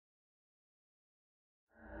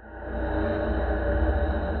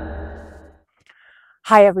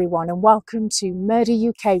Hi everyone and welcome to Murder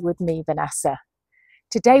UK with me, Vanessa.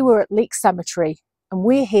 Today we're at Leek Cemetery and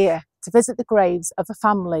we're here to visit the graves of a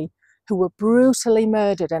family who were brutally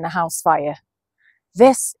murdered in a house fire.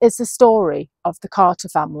 This is the story of the Carter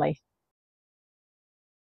family.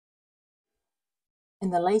 In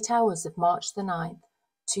the late hours of March the 9th,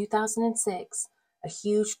 2006, a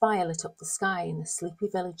huge fire lit up the sky in the sleepy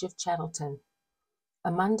village of Cheddelton.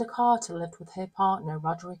 Amanda Carter lived with her partner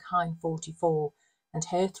Roderick Hine, 44, and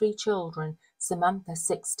her 3 children, Samantha,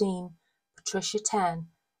 16, Patricia, 10,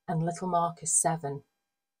 and little Marcus, 7.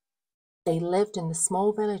 They lived in the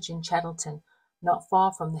small village in Cheddelton, not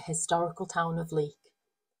far from the historical town of Leek.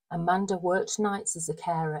 Amanda worked nights as a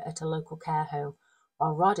carer at a local care home,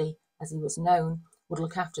 while Roddy, as he was known, would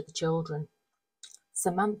look after the children.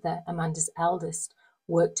 Samantha, Amanda's eldest,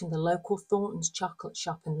 worked in the local Thornton's chocolate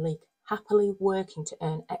shop in Leek, happily working to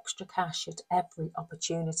earn extra cash at every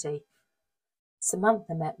opportunity.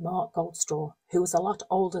 Samantha met Mark Goldstraw, who was a lot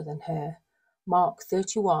older than her. Mark,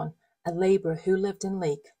 31, a labourer who lived in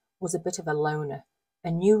Leek, was a bit of a loner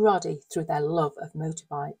and knew Roddy through their love of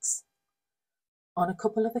motorbikes. On a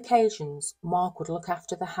couple of occasions, Mark would look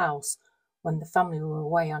after the house when the family were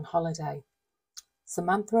away on holiday.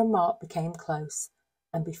 Samantha and Mark became close,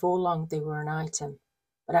 and before long they were an item.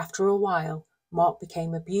 But after a while, Mark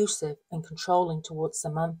became abusive and controlling towards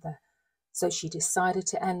Samantha, so she decided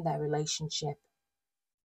to end their relationship.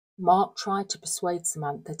 Mark tried to persuade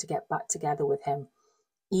Samantha to get back together with him,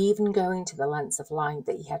 even going to the lengths of lying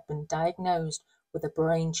that he had been diagnosed with a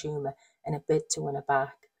brain tumour in a bid to win her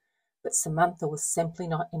back. But Samantha was simply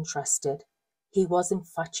not interested. He was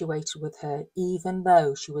infatuated with her, even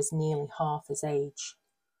though she was nearly half his age.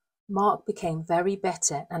 Mark became very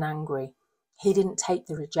bitter and angry. He didn't take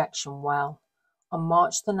the rejection well. On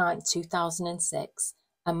March the 9th, 2006,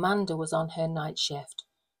 Amanda was on her night shift.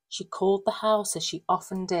 She called the house as she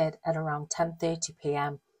often did at around 10:30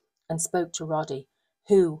 p.m. and spoke to Roddy,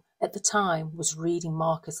 who, at the time, was reading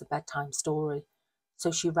Marcus a bedtime story.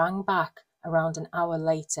 So she rang back around an hour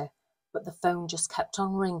later, but the phone just kept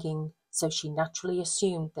on ringing, so she naturally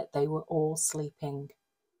assumed that they were all sleeping.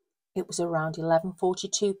 It was around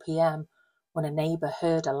 11:42 p.m. when a neighbour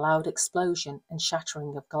heard a loud explosion and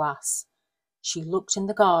shattering of glass. She looked in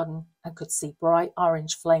the garden and could see bright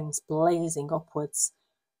orange flames blazing upwards.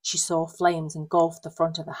 She saw flames engulf the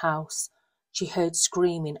front of the house. She heard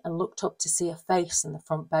screaming and looked up to see a face in the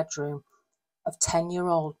front bedroom of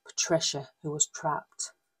 10-year-old Patricia, who was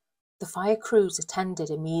trapped. The fire crews attended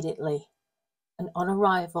immediately, and on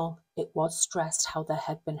arrival it was stressed how there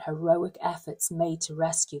had been heroic efforts made to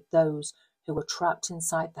rescue those who were trapped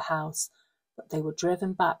inside the house, but they were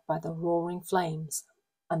driven back by the roaring flames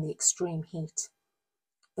and the extreme heat.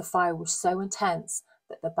 The fire was so intense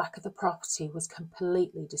that the back of the property was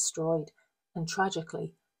completely destroyed, and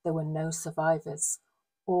tragically there were no survivors.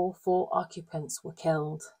 All 4 occupants were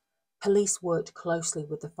killed. Police worked closely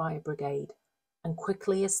with the fire brigade and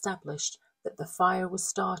quickly established that the fire was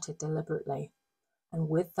started deliberately, and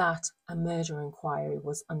with that a murder inquiry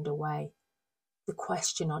was underway. The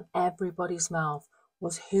question on everybody's mouth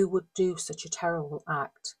was who would do such a terrible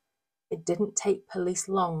act. It didn't take police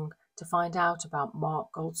long to find out about Mark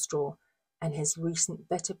Goldstraw and his recent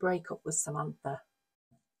bitter breakup with Samantha.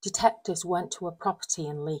 Detectives went to a property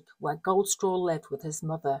in Leek where Goldstraw lived with his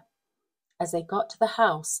mother. As they got to the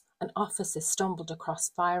house, an officer stumbled across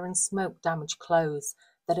fire and smoke damaged clothes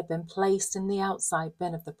that had been placed in the outside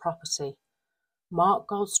bin of the property. Mark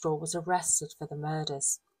Goldstraw was arrested for the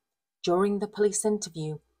murders. During the police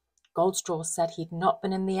interview, Goldstraw said he'd not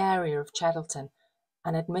been in the area of Cheddelton,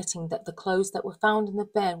 and admitting that the clothes that were found in the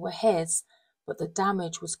bin were his, but the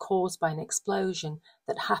damage was caused by an explosion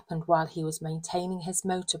that happened while he was maintaining his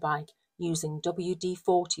motorbike using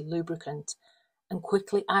WD-40 lubricant, and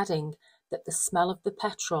quickly adding that the smell of the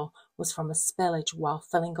petrol was from a spillage while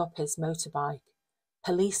filling up his motorbike.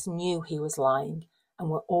 Police knew he was lying and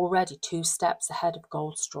were already 2 steps ahead of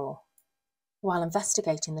Goldstraw. While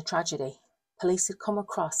investigating the tragedy, police had come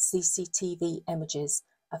across CCTV images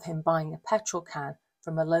of him buying a petrol can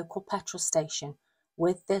from a local petrol station,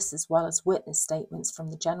 with this as well as witness statements from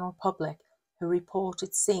the general public who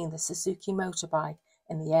reported seeing the Suzuki motorbike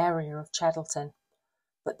in the area of Cheddelton.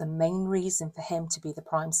 But the main reason for him to be the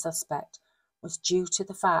prime suspect was due to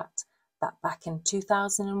the fact that back in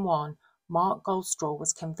 2001, Mark Goldstraw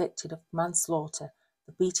was convicted of manslaughter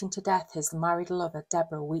for beating to death his married lover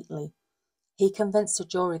Deborah Wheatley. He convinced a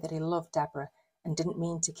jury that he loved Deborah and didn't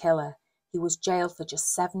mean to kill her. He was jailed for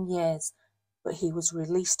just 7 years, but he was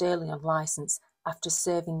released early on licence after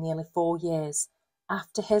serving nearly 4 years.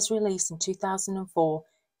 After his release in 2004,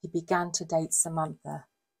 he began to date Samantha.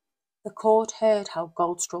 The court heard how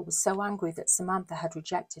Goldstraw was so angry that Samantha had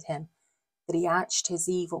rejected him that he hatched his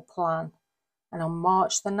evil plan, and on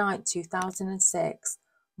March the 9th, 2006,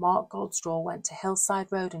 Mark Goldstraw went to Hillside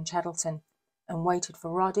Road in Cheddleton and waited for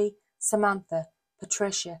Roddy, Samantha,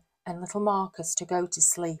 Patricia and little Marcus to go to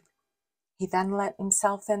sleep. He then let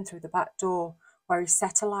himself in through the back door, where he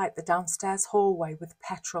set alight the downstairs hallway with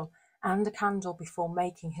petrol and a candle before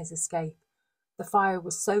making his escape. The fire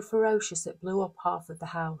was so ferocious it blew up half of the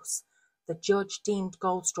house. The judge deemed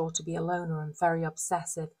Goldstraw to be a loner and very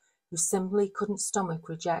obsessive, who simply couldn't stomach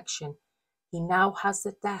rejection. He now has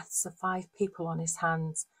the deaths of 5 people on his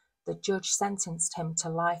hands. The judge sentenced him to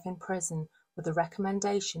life in prison with a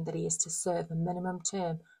recommendation that he is to serve a minimum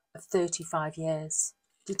term of 35 years.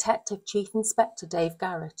 Detective Chief Inspector Dave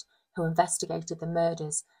Garrett, who investigated the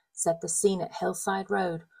murders, said the scene at Hillside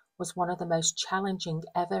Road was one of the most challenging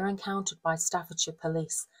ever encountered by Staffordshire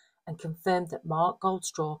police, and confirmed that Mark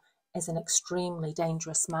Goldstraw is an extremely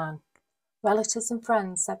dangerous man. Relatives and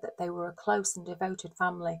friends said that they were a close and devoted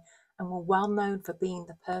family and were well known for being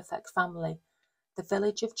the perfect family. The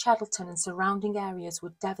village of Cheddleton and surrounding areas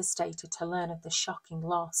were devastated to learn of the shocking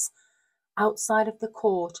loss. Outside of the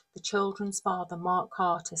court, the children's father, Mark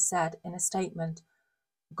Carter, said in a statement,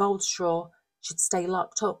 "Goldstraw should stay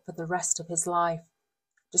locked up for the rest of his life,"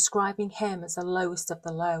 describing him as the lowest of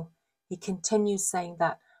the low. He continues saying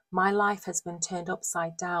that, "My life has been turned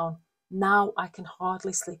upside down. Now I can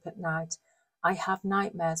hardly sleep at night. I have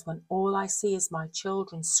nightmares when all I see is my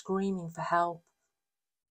children screaming for help."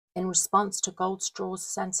 In response to Goldstraw's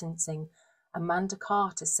sentencing, Amanda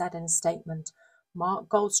Carter said in a statement, "Mark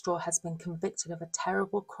Goldstraw has been convicted of a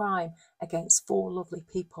terrible crime against 4 lovely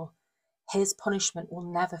people. His punishment will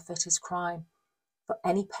never fit his crime. For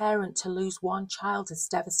any parent to lose 1 child is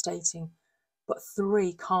devastating, but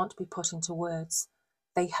 3 can't be put into words.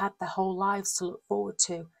 They had their whole lives to look forward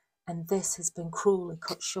to, and this has been cruelly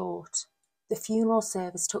cut short." The funeral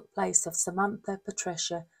service took place of Samantha,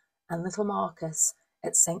 Patricia and little Marcus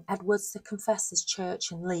at St. Edward's the Confessor's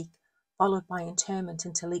Church in Leek, followed by interment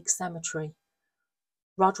into Leek Cemetery.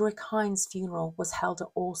 Roderick Hines' funeral was held at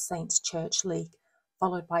All Saints Church, Leek,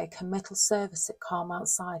 followed by a committal service at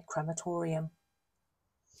Carmoutside Crematorium.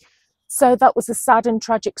 So that was a sad and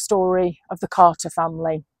tragic story of the Carter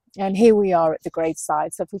family. And here we are at the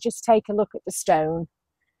graveside. So if we just take a look at the stone,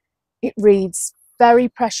 it reads, "Very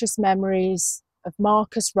precious memories of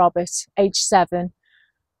Marcus Robert, age 7,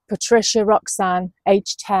 Patricia Roxanne,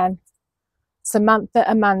 age 10, Samantha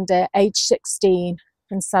Amanda, age 16,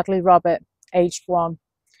 and sadly Robert, age 1.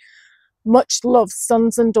 Much love,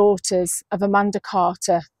 sons and daughters of Amanda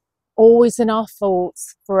Carter, always in our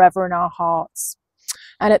thoughts, forever in our hearts."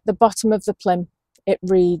 And at the bottom of the plinth, it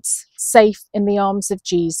reads, "Safe in the arms of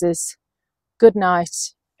Jesus. Good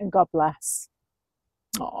night and God bless."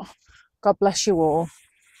 Oh, God bless you all.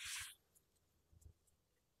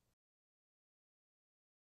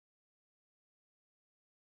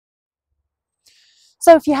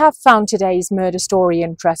 So if you have found today's murder story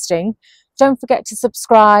interesting, don't forget to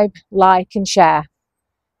subscribe, like and share.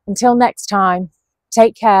 Until next time,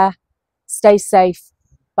 take care, stay safe,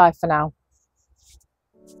 bye for now.